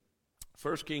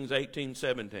1 Kings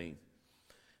 18:17.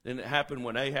 Then it happened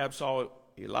when Ahab saw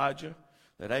Elijah,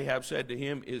 that Ahab said to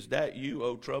him, "Is that you,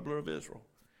 O troubler of Israel?"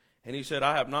 And he said,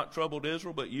 "I have not troubled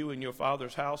Israel, but you and your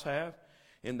father's house have,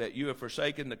 in that you have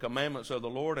forsaken the commandments of the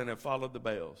Lord and have followed the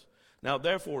Baals. Now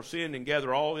therefore send and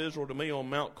gather all Israel to me on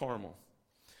Mount Carmel,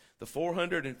 the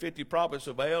 450 prophets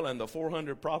of Baal and the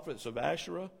 400 prophets of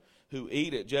Asherah who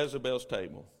eat at Jezebel's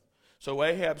table." So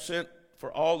Ahab sent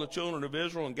for all the children of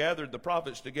Israel and gathered the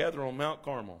prophets together on Mount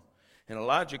Carmel. And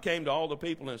Elijah came to all the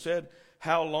people and said,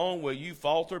 "How long will you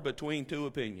falter between two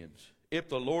opinions? If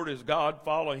the Lord is God,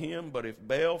 follow him, but if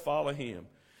Baal, follow him."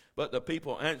 But the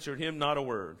people answered him not a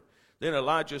word. Then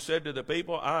Elijah said to the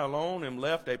people, "I alone am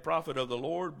left a prophet of the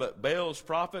Lord, but Baal's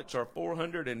prophets are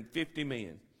 450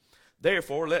 men.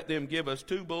 Therefore let them give us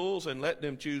 2 bulls, and let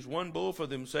them choose 1 bull for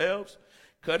themselves,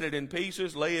 cut it in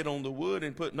pieces, lay it on the wood,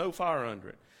 and put no fire under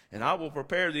it. And I will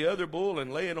prepare the other bull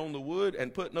and lay it on the wood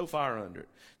and put no fire under it.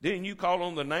 Then you call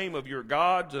on the name of your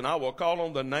gods, and I will call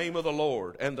on the name of the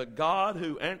Lord. And the God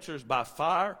who answers by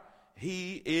fire,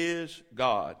 he is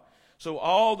God." So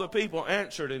all the people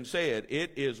answered and said,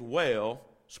 "It is well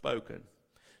spoken."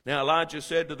 Now Elijah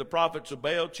said to the prophets of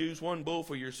Baal, "Choose 1 bull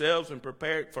for yourselves and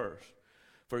prepare it first,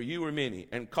 for you are many,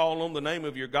 and call on the name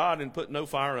of your God and put no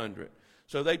fire under it."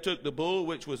 So they took the bull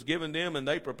which was given them, and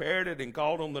they prepared it and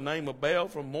called on the name of Baal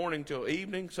from morning till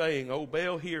evening, saying, "O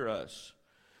Baal, hear us."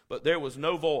 But there was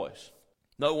no voice.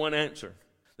 No one answered.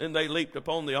 Then they leaped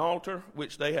upon the altar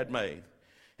which they had made.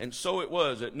 And so it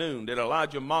was at noon that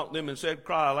Elijah mocked them and said,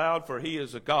 "Cry aloud, for he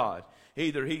is a god.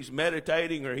 Either he's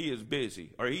meditating, or he is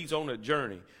busy, or he's on a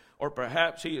journey, or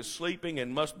perhaps he is sleeping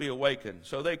and must be awakened."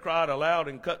 So they cried aloud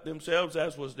and cut themselves,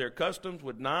 as was their custom,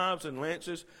 with knives and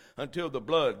lances, until the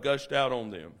blood gushed out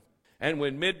on them. And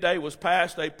when midday was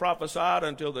past, they prophesied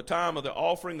until the time of the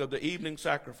offering of the evening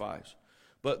sacrifice.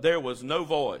 But there was no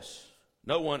voice.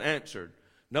 No one answered.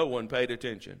 No one paid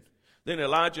attention. Then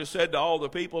Elijah said to all the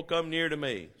people, "Come near to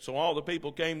me." So all the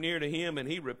people came near to him, and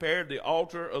he repaired the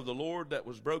altar of the Lord that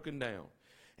was broken down.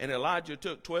 And Elijah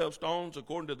took 12 stones,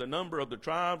 according to the number of the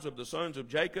tribes of the sons of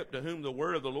Jacob, to whom the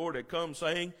word of the Lord had come,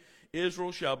 saying,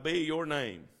 "Israel shall be your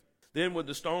name." Then with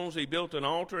the stones he built an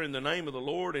altar in the name of the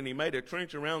Lord, and he made a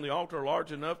trench around the altar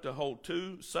large enough to hold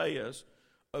 2 seahs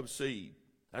of seed.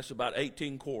 That's about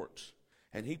 18 quarts.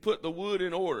 And he put the wood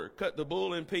in order, cut the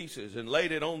bull in pieces, and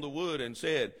laid it on the wood, and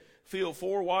said, "Fill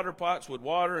 4 water pots with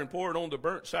water, and pour it on the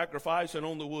burnt sacrifice and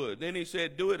on the wood." Then he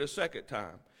said, "Do it a second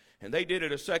time." And they did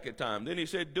it a second time. Then he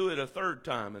said, "Do it a third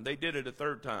time." And they did it a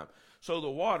third time. So the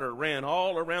water ran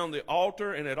all around the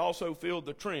altar, and it also filled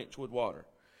the trench with water.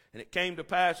 And it came to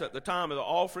pass at the time of the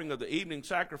offering of the evening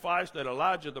sacrifice that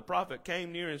Elijah the prophet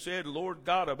came near and said, "Lord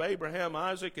God of Abraham,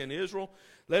 Isaac, and Israel,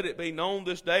 let it be known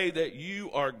this day that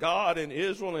you are God in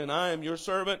Israel, and I am your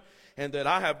servant, and that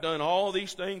I have done all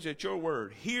these things at your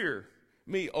word. Hear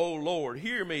me, O Lord,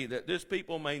 hear me, that this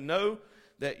people may know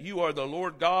that you are the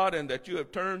Lord God, and that you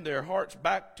have turned their hearts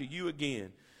back to you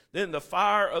again." Then the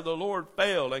fire of the Lord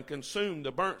fell and consumed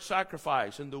the burnt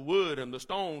sacrifice and the wood and the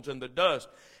stones and the dust,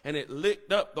 and it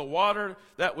licked up the water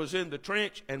that was in the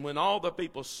trench. And when all the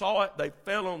people saw it, they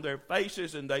fell on their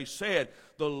faces, and they said,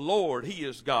 "The Lord, he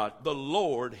is God. The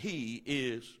Lord, he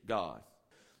is God."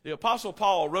 The Apostle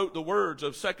Paul wrote the words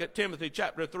of 2 Timothy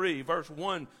chapter 3, verse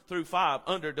 1 through 5,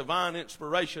 under divine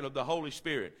inspiration of the Holy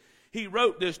Spirit. He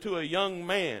wrote this to a young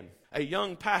man, a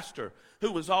young pastor,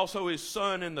 who was also his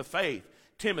son in the faith,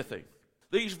 Timothy.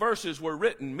 These verses were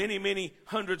written many, many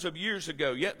hundreds of years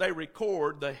ago, yet they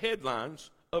record the headlines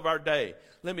of our day.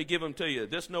 Let me give them to you.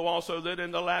 "This know also that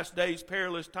in the last days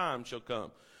perilous times shall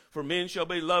come. For men shall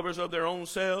be lovers of their own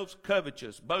selves,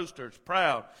 covetous, boasters,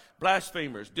 proud,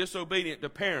 blasphemers, disobedient to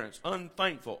parents,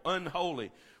 unthankful,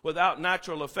 unholy, without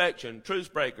natural affection, truce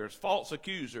breakers, false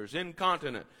accusers,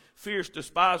 incontinent, fierce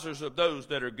despisers of those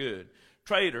that are good,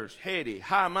 traitors, heady,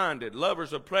 high-minded,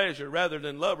 lovers of pleasure rather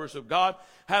than lovers of God,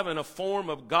 having a form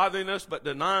of godliness but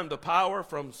denying the power.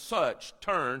 From such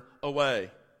turn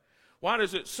away." Why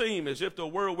does it seem as if the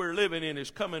world we're living in is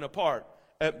coming apart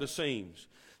at the seams?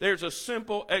 There's a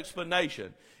simple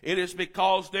explanation. It is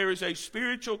because there is a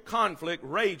spiritual conflict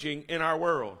raging in our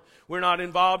world. We're not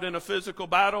involved in a physical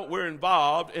battle. We're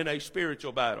involved in a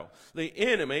spiritual battle. The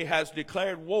enemy has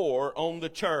declared war on the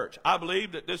church. I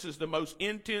believe that this is the most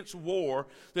intense war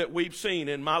that we've seen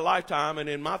in my lifetime and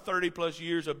in my 30-plus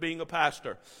years of being a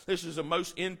pastor. This is the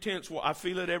most intense war. I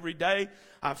feel it every day.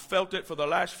 I've felt it for the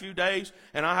last few days,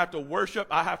 and I have to worship.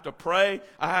 I have to pray.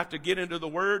 I have to get into the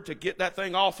Word to get that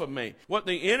thing off of me. What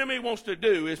the the enemy wants to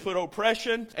do is put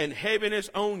oppression and heaviness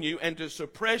on you and to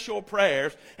suppress your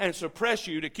prayers and suppress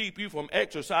you to keep you from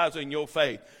exercising your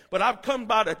faith. But I've come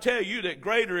by to tell you that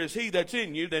greater is he that's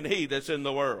in you than he that's in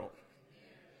the world.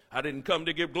 I didn't come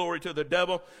to give glory to the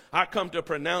devil. I come to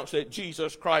pronounce that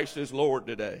Jesus Christ is Lord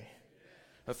today.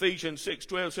 Ephesians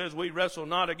 6:12 says, we wrestle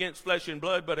not against flesh and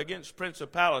blood, but against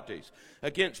principalities,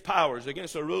 against powers,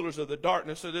 against the rulers of the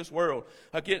darkness of this world,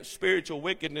 against spiritual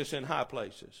wickedness in high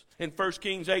places. In 1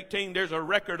 Kings 18, there's a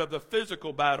record of the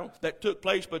physical battle that took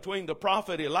place between the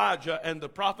prophet Elijah and the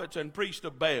prophets and priests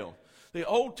of Baal. The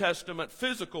Old Testament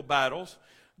physical battles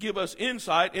give us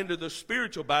insight into the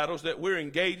spiritual battles that we're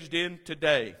engaged in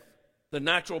today. The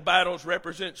natural battles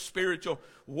represent spiritual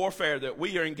warfare that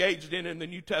we are engaged in the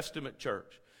New Testament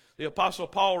church. The Apostle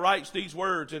Paul writes these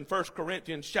words in 1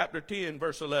 Corinthians chapter 10,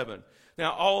 verse 11.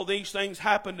 Now all these things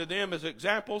happened to them as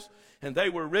examples, and they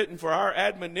were written for our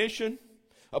admonition,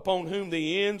 upon whom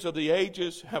the ends of the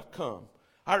ages have come.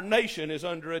 Our nation is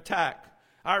under attack.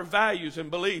 Our values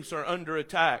and beliefs are under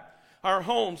attack. Our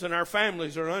homes and our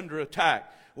families are under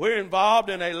attack. We're involved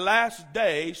in a last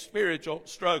day spiritual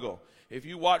struggle. If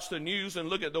you watch the news and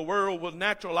look at the world with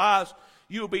natural eyes,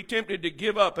 you'll be tempted to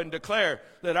give up and declare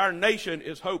that our nation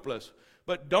is hopeless.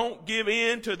 But don't give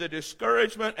in to the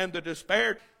discouragement and the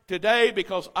despair today,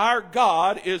 because our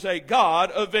God is a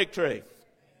God of victory.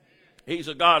 He's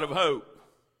a God of hope.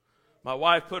 My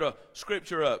wife put a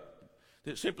scripture up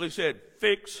that simply said,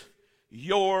 fix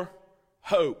your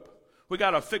hope. We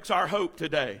got to fix our hope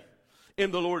today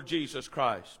in the Lord Jesus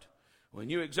Christ. When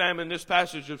you examine this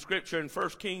passage of Scripture in 1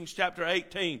 Kings chapter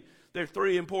 18, there are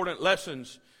three important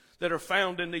lessons that are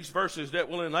found in these verses that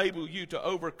will enable you to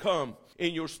overcome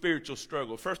in your spiritual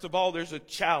struggle. First of all, there's a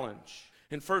challenge.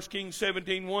 In 1 Kings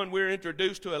 17:1, we're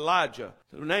introduced to Elijah.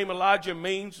 The name Elijah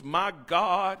means, my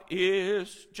God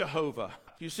is Jehovah.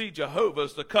 You see, Jehovah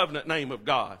is the covenant name of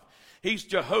God. He's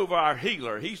Jehovah our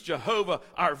healer. He's Jehovah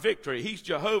our victory. He's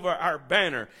Jehovah our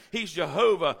banner. He's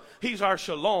Jehovah. He's our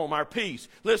shalom, our peace.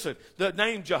 Listen, the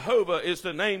name Jehovah is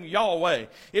the name Yahweh.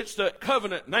 It's the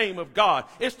covenant name of God.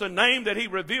 It's the name that he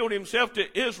revealed himself to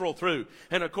Israel through.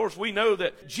 And of course we know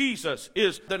that Jesus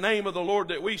is the name of the Lord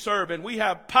that we serve. And we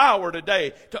have power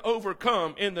today to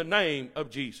overcome in the name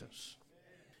of Jesus.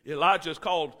 Elijah is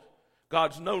called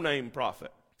God's no-name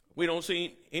prophet. We don't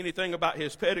see anything about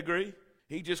his pedigree.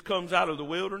 He just comes out of the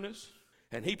wilderness,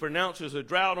 and he pronounces a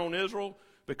drought on Israel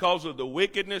because of the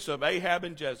wickedness of Ahab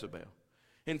and Jezebel.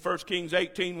 In 1 Kings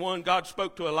 18:1, God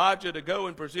spoke to Elijah to go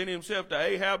and present himself to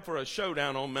Ahab for a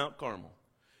showdown on Mount Carmel.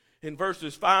 In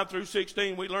verses 5 through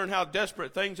 16, we learn how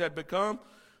desperate things had become.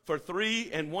 For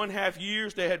 3.5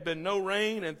 years there had been no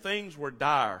rain, and things were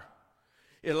dire.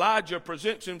 Elijah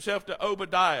presents himself to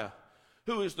Obadiah,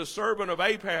 who is the servant of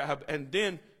Ahab, and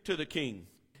then to the king.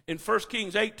 In 1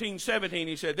 Kings 18:17,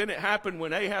 he said, then it happened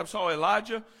when Ahab saw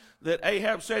Elijah that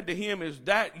Ahab said to him, is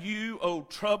that you, O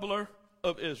troubler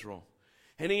of Israel?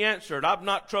 And he answered, I've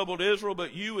not troubled Israel,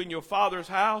 but you and your father's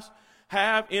house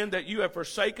have, in that you have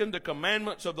forsaken the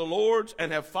commandments of the Lord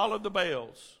and have followed the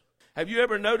Baals. Have you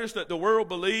ever noticed that the world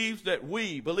believes that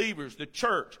we, believers, the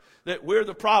church, that we're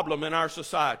the problem in our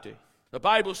society? The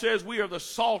Bible says we are the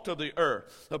salt of the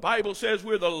earth. The Bible says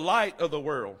we're the light of the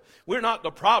world. We're not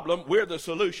the problem, we're the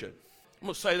solution. I'm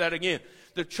going to say that again.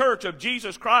 The church of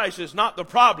Jesus Christ is not the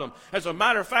problem. As a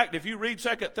matter of fact, if you read 2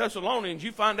 Thessalonians,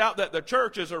 you find out that the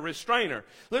church is a restrainer.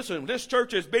 Listen, this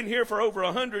church has been here for over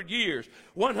 100 years.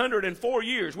 104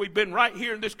 years we've been right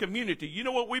here in this community. You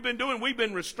know what we've been doing? We've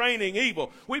been restraining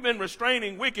evil. We've been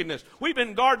restraining wickedness. We've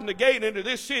been guarding the gate into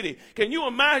this city. Can you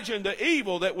imagine the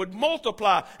evil that would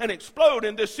multiply and explode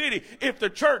in this city if the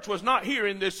church was not here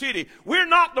in this city? We're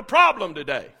not the problem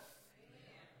today.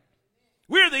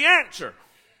 We're the answer.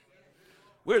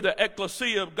 We're the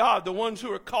ecclesia of God, the ones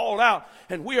who are called out,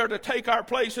 and we are to take our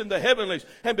place in the heavenlies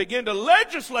and begin to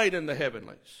legislate in the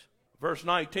heavenlies. Verse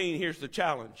 19, here's the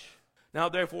challenge. Now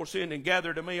therefore send and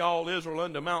gather to me all Israel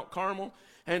unto Mount Carmel,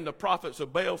 and the prophets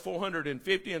of Baal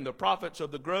 450, and the prophets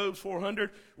of the groves 400,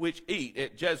 which eat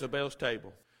at Jezebel's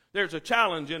table. There's a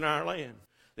challenge in our land.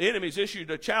 The enemy's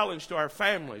issued a challenge to our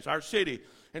families, our city,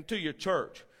 and to your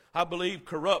church. I believe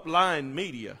corrupt, lying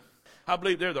media. I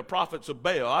believe they're the prophets of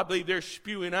Baal. I believe they're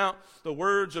spewing out the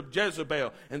words of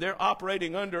Jezebel, and they're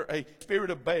operating under a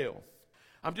spirit of Baal.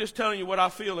 I'm just telling you what I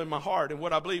feel in my heart and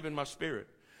what I believe in my spirit.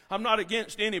 I'm not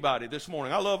against anybody this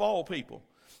morning. I love all people.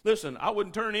 Listen, I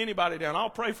wouldn't turn anybody down. I'll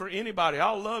pray for anybody.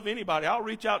 I'll love anybody. I'll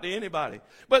reach out to anybody.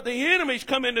 But the enemies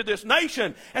come into this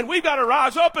nation, and we've got to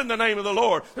rise up in the name of the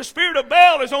Lord. The spirit of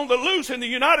Baal is on the loose in the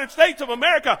United States of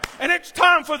America, and it's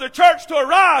time for the church to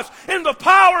arise in the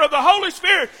power of the Holy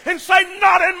Spirit and say,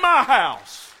 not in my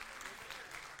house.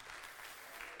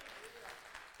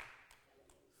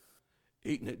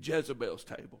 Eating at Jezebel's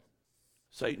table.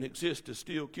 Satan exists to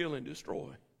steal, kill, and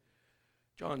destroy.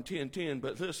 John 10:10,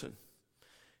 but listen.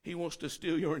 He wants to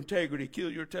steal your integrity,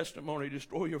 kill your testimony,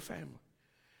 destroy your family.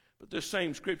 But this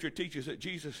same scripture teaches that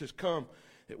Jesus has come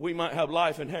that we might have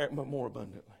life and have it more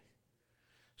abundantly.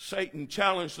 Satan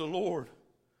challenged the Lord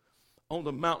on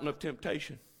the mountain of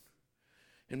temptation.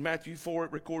 In Matthew 4,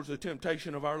 it records the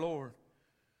temptation of our Lord.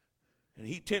 And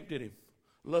he tempted him.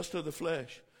 Lust of the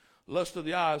flesh, lust of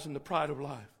the eyes, and the pride of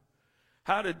life.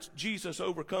 How did Jesus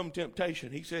overcome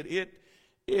temptation? He said, it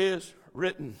is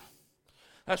written.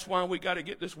 That's why we got to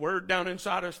get this word down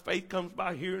inside us. Faith comes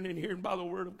by hearing, and hearing by the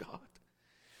word of God.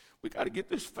 We got to get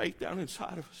this faith down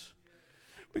inside of us.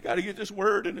 We got to get this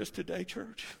word in us today,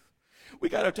 church. We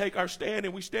got to take our stand,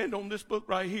 and we stand on this book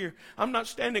right here. I'm not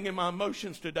standing in my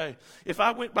emotions today. If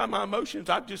I went by my emotions,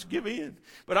 I'd just give in.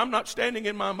 But I'm not standing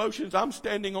in my emotions. I'm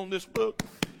standing on this book.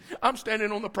 I'm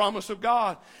standing on the promise of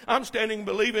God. I'm standing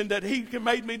believing that he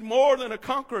made me more than a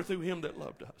conqueror through him that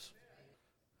loved us.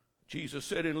 Jesus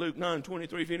said in Luke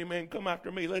 9:23, if any man come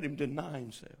after me, let him deny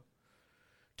himself.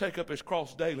 Take up his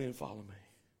cross daily and follow me.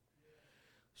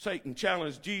 Satan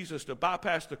challenged Jesus to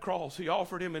bypass the cross. He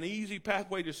offered him an easy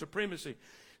pathway to supremacy.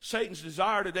 Satan's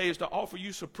desire today is to offer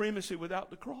you supremacy without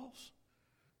the cross.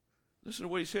 Listen to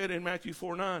what he said in Matthew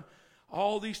 4:9.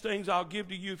 All these things I'll give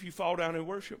to you if you fall down and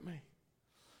worship me.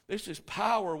 This is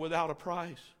power without a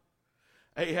price.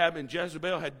 Ahab and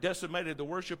Jezebel had decimated the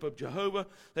worship of Jehovah.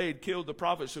 They had killed the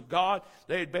prophets of God.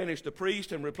 They had banished the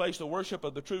priest and replaced the worship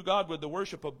of the true God with the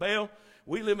worship of Baal.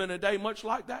 We live in a day much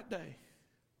like that day.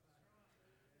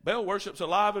 Baal worship's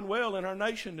alive and well in our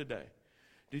nation today.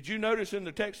 Did you notice in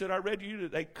the text that I read to you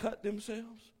that they cut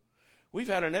themselves? We've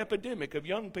had an epidemic of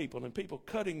young people and people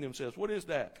cutting themselves. What is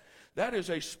that? That is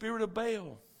a spirit of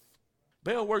Baal.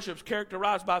 Baal worship's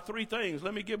characterized by three things.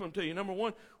 Let me give them to you. Number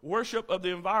one, worship of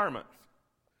the environment.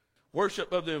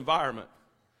 Worship of the environment.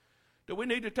 Do we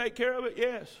need to take care of it?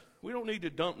 Yes. We don't need to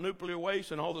dump nuclear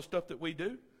waste and all the stuff that we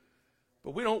do.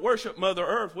 But we don't worship Mother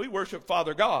Earth. We worship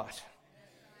Father God.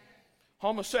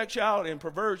 Homosexuality and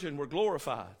perversion were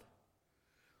glorified.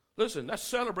 Listen, that's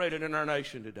celebrated in our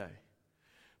nation today.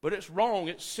 But it's wrong.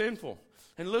 It's sinful.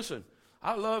 And listen,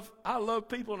 I love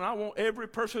people, and I want every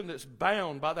person that's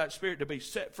bound by that spirit to be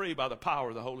set free by the power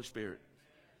of the Holy Spirit.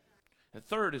 And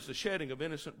third is the shedding of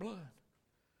innocent blood.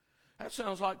 That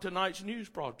sounds like tonight's news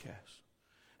broadcast.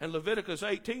 And Leviticus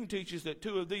 18 teaches that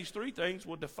two of these three things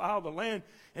will defile the land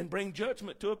and bring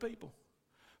judgment to a people.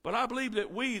 But I believe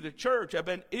that we, the church, have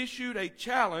been issued a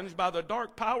challenge by the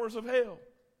dark powers of hell.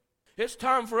 It's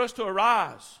time for us to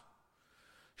arise,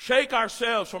 shake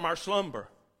ourselves from our slumber,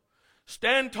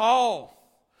 stand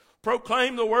tall,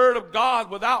 proclaim the word of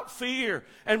God without fear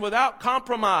and without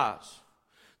compromise.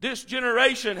 This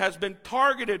generation has been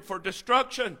targeted for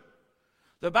destruction.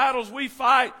 The battles we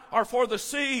fight are for the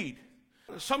seed.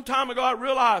 Some time ago I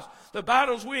realized the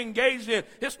battles we engaged in,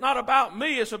 it's not about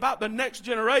me, it's about the next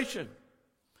generation.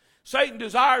 Satan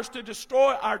desires to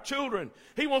destroy our children.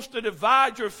 He wants to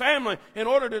divide your family in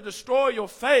order to destroy your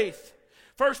faith.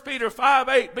 1 Peter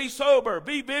 5:8, be sober,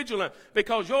 be vigilant,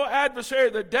 because your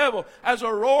adversary, the devil, as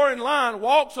a roaring lion,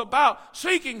 walks about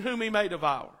seeking whom he may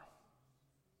devour.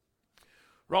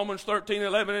 Romans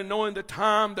 13:11, and knowing the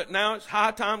time that now it's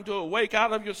high time to awake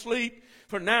out of your sleep,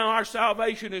 for now our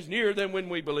salvation is nearer than when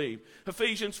we believe.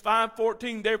 Ephesians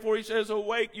 5:14, therefore he says,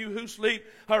 awake you who sleep,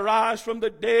 arise from the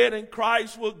dead, and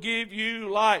Christ will give you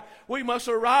light. We must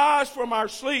arise from our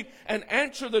sleep and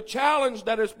answer the challenge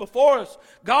that is before us.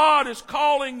 God is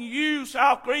calling you,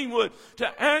 South Greenwood,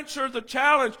 to answer the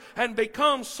challenge and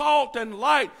become salt and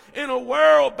light in a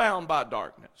world bound by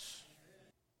darkness.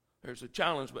 There's a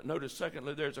challenge, but notice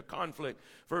secondly, there's a conflict.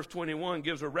 Verse 21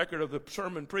 gives a record of the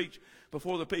sermon preached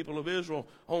before the people of Israel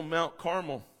on Mount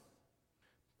Carmel.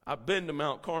 I've been to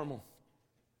Mount Carmel.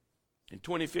 In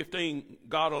 2015,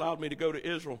 God allowed me to go to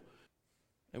Israel.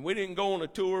 And we didn't go on a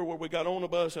tour where we got on a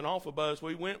bus and off a bus.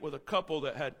 We went with a couple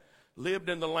that had lived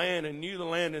in the land and knew the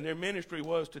land, and their ministry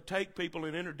was to take people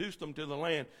and introduce them to the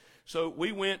land. So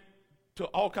we went to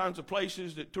all kinds of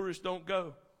places that tourists don't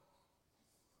go.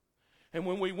 And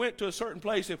when we went to a certain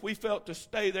place, if we felt to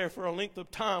stay there for a length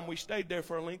of time, we stayed there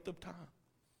for a length of time.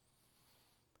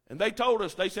 And they told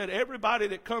us, they said, everybody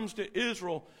that comes to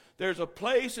Israel there's a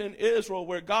place in Israel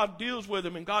where God deals with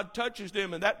them and God touches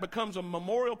them, and that becomes a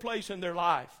memorial place in their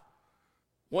life.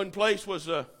 One place was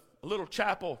a little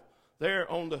chapel there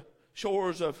on the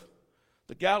shores of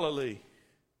the Galilee.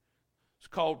 It's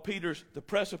called the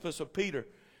precipice of Peter.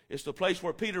 It's the place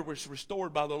where Peter was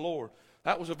restored by the Lord.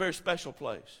 That was a very special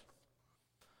place.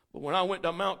 But when I went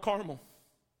to Mount Carmel,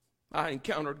 I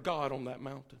encountered God on that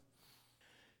mountain.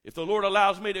 If the Lord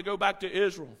allows me to go back to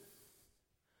Israel,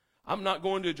 I'm not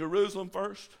going to Jerusalem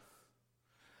first.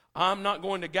 I'm not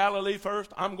going to Galilee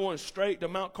first. I'm going straight to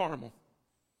Mount Carmel.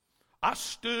 I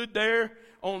stood there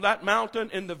on that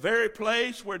mountain in the very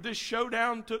place where this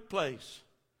showdown took place.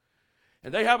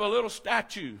 And they have a little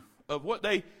statue of what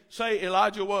they say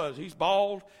Elijah was. He's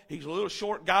bald. He's a little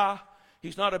short guy.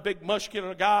 He's not a big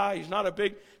muscular guy. He's not a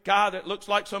big guy that looks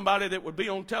like somebody that would be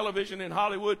on television in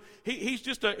Hollywood. He's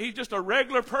just a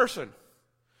regular person.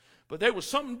 But there was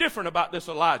something different about this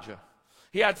Elijah.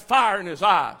 He had fire in his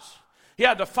eyes. He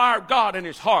had the fire of God in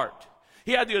his heart.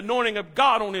 He had the anointing of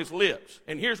God on his lips.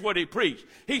 And here's what he preached.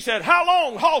 He said, how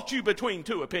long halt you between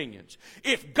two opinions?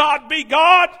 If God be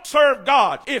God, serve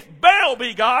God. If Baal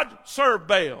be God, serve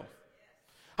Baal.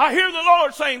 I hear the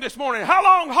Lord saying this morning, how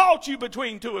long halt you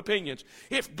between two opinions?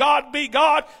 If God be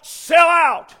God, sell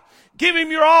out. Give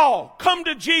him your all. Come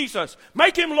to Jesus.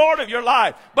 Make him Lord of your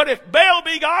life. But if Baal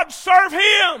be God, serve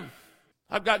him.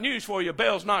 I've got news for you.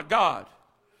 Baal's not God.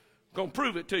 I'm going to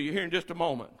prove it to you here in just a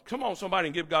moment. Come on, somebody,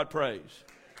 and give God praise.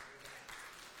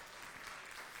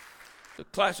 The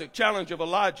classic challenge of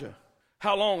Elijah.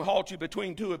 How long halt you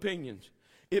between two opinions?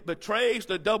 It betrays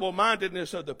the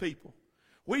double-mindedness of the people.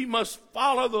 We must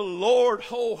follow the Lord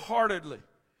wholeheartedly.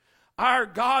 Our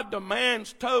God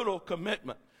demands total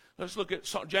commitment. Let's look at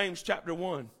James chapter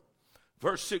 1,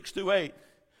 verse 6 through 8.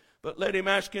 But let him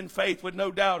ask in faith with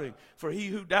no doubting. For he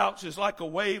who doubts is like a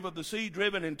wave of the sea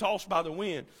driven and tossed by the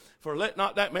wind. For let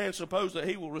not that man suppose that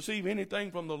he will receive anything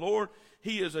from the Lord.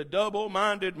 He is a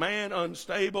double-minded man,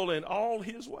 unstable in all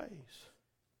his ways.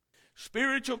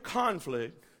 Spiritual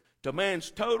conflict demands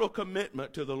total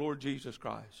commitment to the Lord Jesus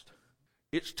Christ.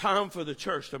 It's time for the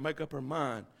church to make up her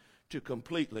mind to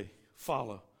completely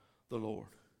follow the Lord.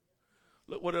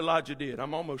 Look what Elijah did.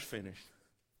 I'm almost finished.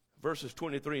 Verses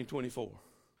 23 and 24.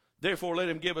 Therefore let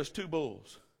him give us 2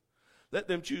 bulls. Let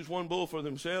them choose 1 bull for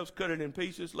themselves, cut it in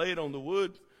pieces, lay it on the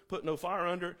wood, put no fire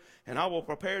under it, and I will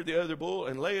prepare the other bull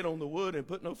and lay it on the wood and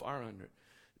put no fire under it.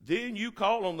 Then you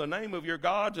call on the name of your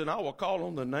gods, and I will call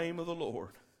on the name of the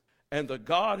Lord. And the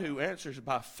God who answers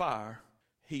by fire,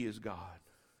 he is God.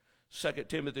 2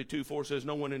 Timothy 2:4 says,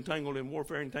 no one entangled in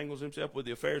warfare entangles himself with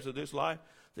the affairs of this life,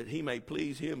 that he may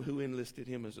please him who enlisted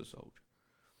him as a soldier.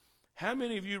 How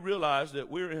many of you realize that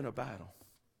we're in a battle?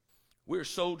 We're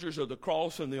soldiers of the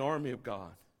cross and the army of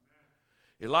God.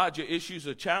 Elijah issues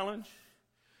a challenge,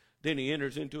 then he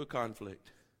enters into a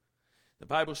conflict. The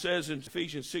Bible says in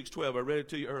Ephesians 6:12, I read it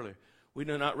to you earlier, we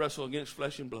do not wrestle against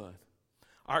flesh and blood.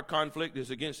 Our conflict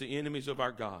is against the enemies of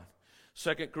our God.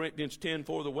 2 Corinthians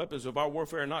 10:4, the weapons of our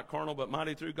warfare are not carnal, but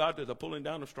mighty through God to the pulling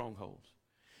down of strongholds.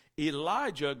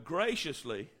 Elijah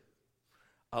graciously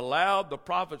allowed the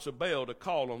prophets of Baal to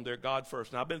call on their God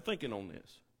first. Now, I've been thinking on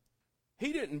this.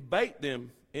 He didn't bait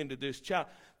them into this challenge.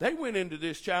 They went into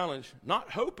this challenge not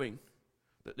hoping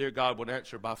that their God would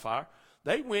answer by fire.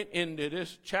 They went into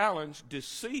this challenge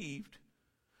deceived,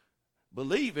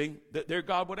 believing that their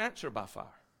God would answer by fire.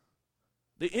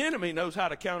 The enemy knows how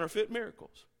to counterfeit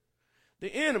miracles.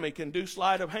 The enemy can do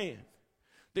sleight of hand.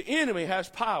 The enemy has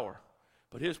power,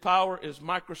 but his power is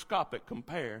microscopic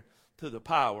compared to the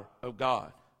power of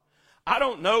God. I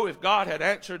don't know if God had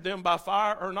answered them by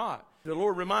fire or not. The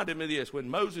Lord reminded me of this. When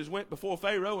Moses went before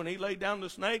Pharaoh and he laid down the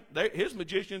snake, his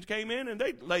magicians came in and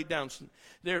they laid down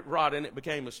their rod and it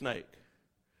became a snake.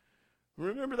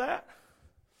 Remember that?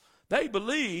 They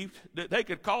believed that they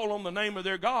could call on the name of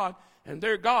their God and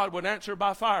their God would answer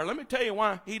by fire. Let me tell you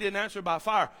why he didn't answer by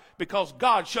fire. Because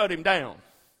God shut him down.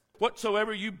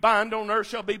 Whatsoever you bind on earth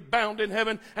shall be bound in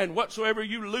heaven, and whatsoever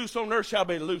you loose on earth shall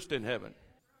be loosed in heaven.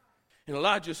 And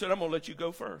Elijah said, I'm going to let you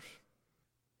go first.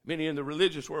 Many in the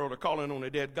religious world are calling on a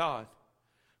dead God.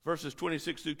 Verses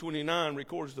 26 through 29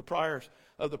 records the prayers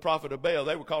of the prophet of Baal.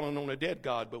 They were calling on a dead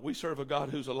God, but we serve a God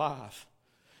who's alive.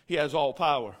 He has all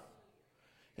power.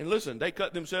 And listen, they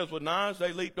cut themselves with knives.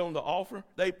 They leaped on the altar.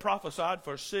 They prophesied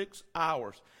for 6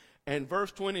 hours. And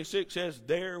verse 26 says,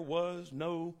 there was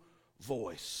no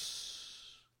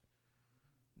voice.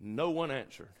 No one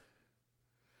answered.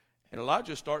 And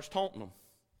Elijah starts taunting them.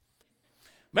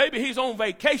 Maybe he's on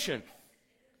vacation.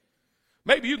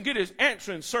 Maybe you can get his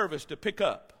answering service to pick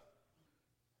up.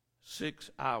 6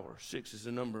 hours. 6 is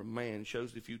the number of man.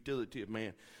 Shows the futility of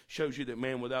man. Shows you that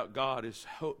man without God is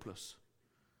hopeless.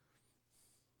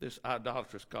 This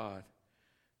idolatrous God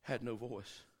had no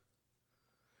voice.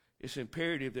 It's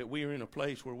imperative that we are in a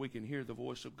place where we can hear the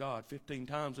voice of God. 15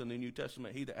 times in the New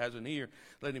Testament, he that has an ear,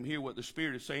 let him hear what the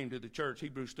Spirit is saying to the church.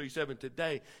 Hebrews 3:7,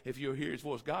 today, if you'll hear his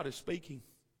voice, God is speaking.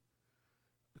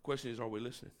 The question is, are we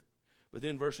listening? But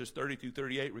then verses 30 through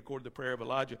 38 record the prayer of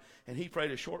Elijah, and he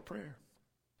prayed a short prayer.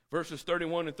 Verses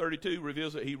 31 and 32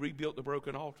 reveals that he rebuilt the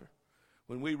broken altar.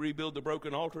 When we rebuild the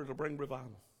broken altar, it'll bring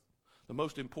revival. The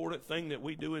most important thing that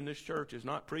we do in this church is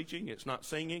not preaching, it's not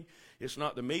singing, it's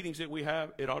not the meetings that we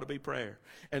have, it ought to be prayer.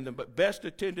 And the best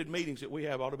attended meetings that we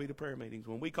have ought to be the prayer meetings.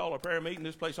 When we call a prayer meeting,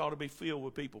 this place ought to be filled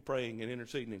with people praying and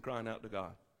interceding and crying out to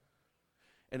God.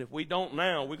 And if we don't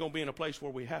now, we're going to be in a place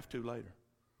where we have to later.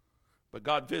 But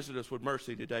God visit us with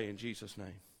mercy today in Jesus'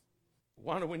 name.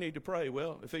 Why do we need to pray?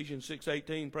 Well, Ephesians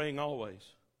 6:18, praying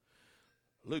always.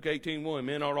 Luke 18:1,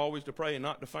 men ought always to pray and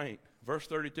not to faint. Verse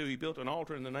 32, he built an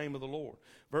altar in the name of the Lord.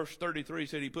 Verse 33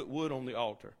 said he put wood on the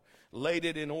altar, laid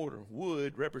it in order.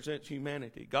 Wood represents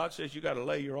humanity. God says you got to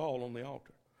lay your all on the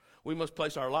altar. We must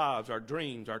place our lives, our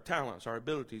dreams, our talents, our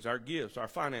abilities, our gifts, our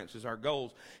finances, our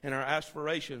goals, and our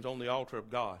aspirations on the altar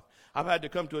of God. I've had to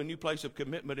come to a new place of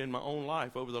commitment in my own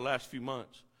life over the last few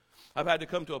months. I've had to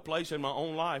come to a place in my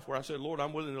own life where I said, Lord,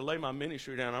 I'm willing to lay my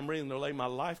ministry down. I'm willing to lay my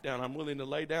life down. I'm willing to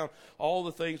lay down all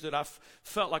the things that I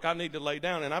felt like I need to lay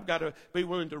down. And I've got to be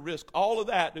willing to risk all of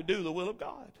that to do the will of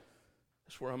God.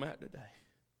 That's where I'm at today.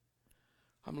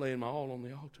 I'm laying my all on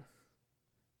the altar.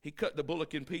 He cut the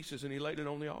bullock in pieces and he laid it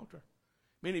on the altar.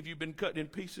 Many of you have been cut in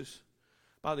pieces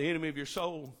by the enemy of your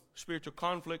soul. Spiritual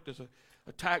conflict has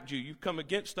attacked you. You've come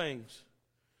against things.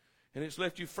 And it's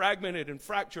left you fragmented and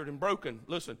fractured and broken.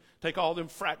 Listen, take all them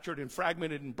fractured and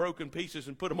fragmented and broken pieces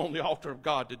and put them on the altar of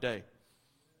God today.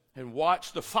 And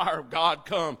watch the fire of God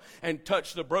come and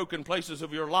touch the broken places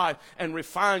of your life and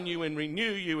refine you and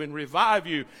renew you and revive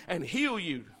you and heal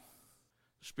you.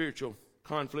 The spiritual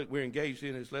conflict we're engaged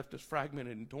in has left us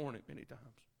fragmented and torn at many times.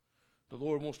 The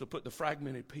Lord wants to put the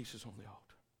fragmented pieces on the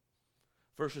altar.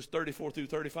 Verses 34 through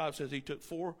 35 says he took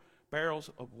 4 barrels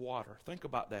of water. Think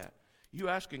about that. You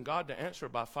asking God to answer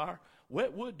by fire?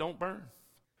 Wet wood don't burn.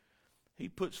 He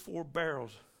puts 4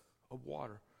 barrels of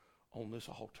water on this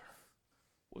altar.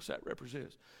 What's that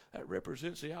represent? That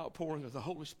represents the outpouring of the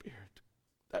Holy Spirit.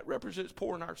 That represents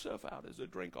pouring ourselves out as a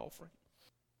drink offering.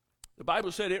 The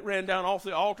Bible said it ran down off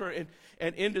the altar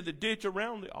and into the ditch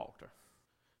around the altar.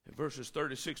 In verses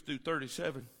 36 through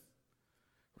 37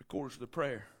 records the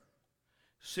prayer.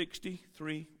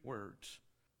 63 words.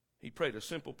 He prayed a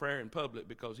simple prayer in public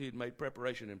because he had made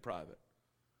preparation in private.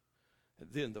 And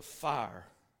then the fire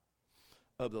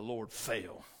of the Lord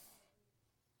fell.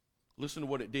 Listen to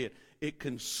what it did. It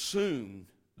consumed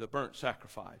the burnt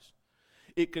sacrifice.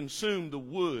 It consumed the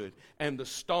wood and the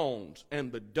stones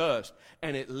and the dust,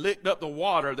 and it licked up the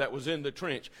water that was in the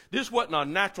trench. This wasn't a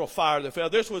natural fire that fell.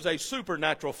 This was a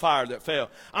supernatural fire that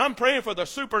fell. I'm praying for the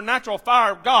supernatural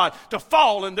fire of God to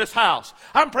fall in this house.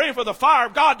 I'm praying for the fire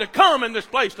of God to come in this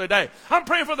place today. I'm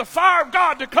praying for the fire of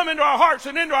God to come into our hearts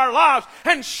and into our lives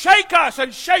and shake us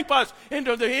and shape us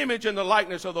into the image and the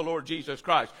likeness of the Lord Jesus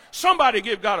Christ. Somebody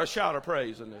give God a shout of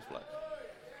praise in this place.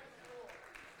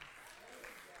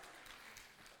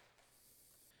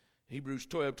 Hebrews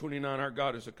 12:29, our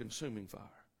God is a consuming fire.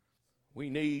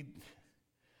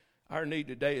 Our need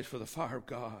today is for the fire of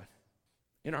God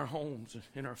in our homes,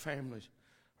 in our families,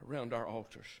 around our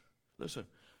altars. Listen,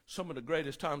 some of the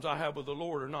greatest times I have with the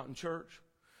Lord are not in church.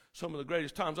 Some of the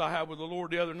greatest times I had with the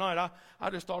Lord the other night, I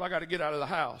just thought I got to get out of the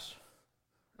house.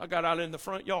 I got out in the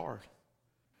front yard.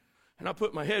 And I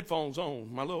put my headphones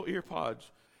on, my little ear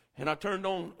pods, and I turned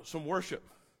on some worship.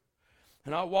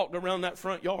 And I walked around that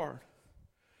front yard.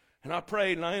 And I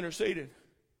prayed and I interceded.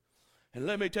 And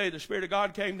let me tell you, the Spirit of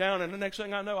God came down, and the next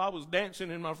thing I know, I was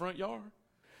dancing in my front yard.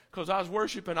 Because I was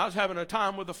worshiping. I was having a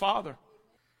time with the Father.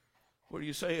 What are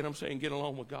you saying? I'm saying get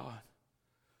along with God.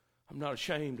 I'm not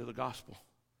ashamed of the gospel.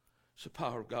 It's the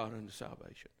power of God unto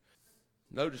salvation.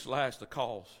 Notice last, the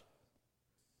cause.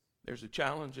 There's a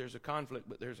challenge, there's a conflict,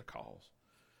 but there's a cause.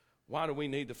 Why do we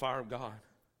need the fire of God?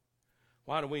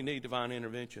 Why do we need divine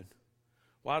intervention?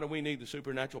 Why do we need the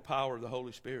supernatural power of the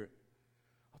Holy Spirit?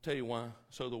 I'll tell you why.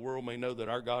 So the world may know that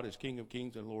our God is King of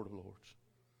kings and Lord of lords.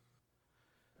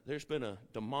 There's been a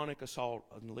demonic assault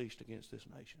unleashed against this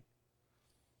nation.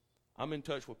 I'm in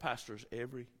touch with pastors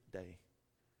every day.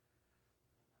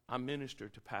 I minister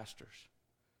to pastors.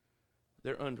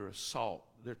 They're under assault.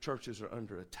 Their churches are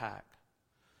under attack.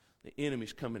 The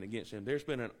enemy's coming against them. There's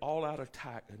been an all-out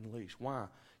attack unleashed. Why?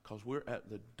 Because we're at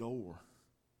the door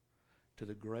to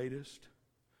the greatest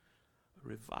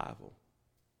revival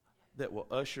that will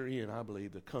usher in, I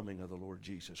believe, the coming of the Lord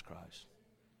Jesus Christ.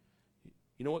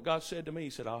 You know what God said to me? He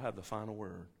said, I'll have the final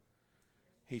word.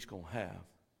 He's going to have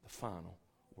the final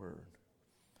word.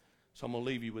 So I'm going to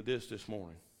leave you with this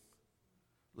morning.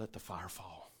 Let the fire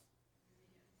fall.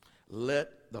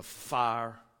 Let the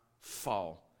fire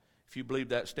fall. If you believe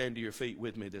that, stand to your feet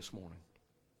with me this morning.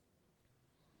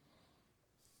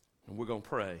 And we're going to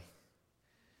pray.